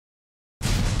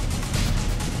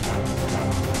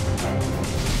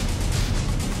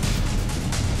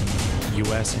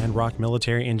U.S. and ROK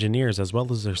military engineers, as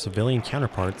well as their civilian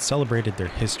counterparts, celebrated their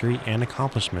history and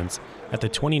accomplishments at the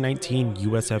 2019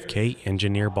 USFK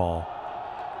Engineer Ball.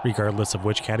 Regardless of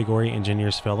which category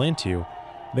engineers fell into,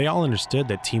 they all understood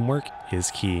that teamwork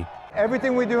is key.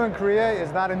 Everything we do in Korea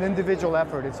is not an individual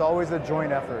effort, it's always a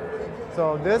joint effort.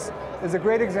 So this is a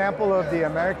great example of the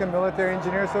American Military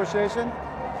Engineer Association.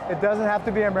 It doesn't have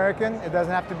to be American, it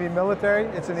doesn't have to be military,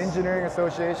 it's an engineering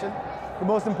association. The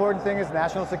most important thing is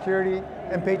national security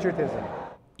and patriotism.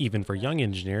 Even for young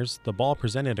engineers, the ball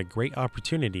presented a great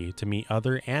opportunity to meet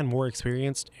other and more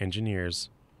experienced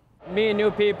engineers. Meeting new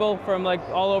people from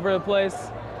all over the place,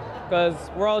 because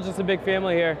we're all just a big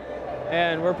family here,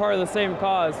 and we're part of the same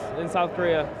cause in South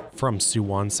Korea. From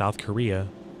Suwon, South Korea,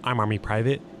 I'm Army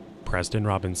Private Preston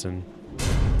Robinson.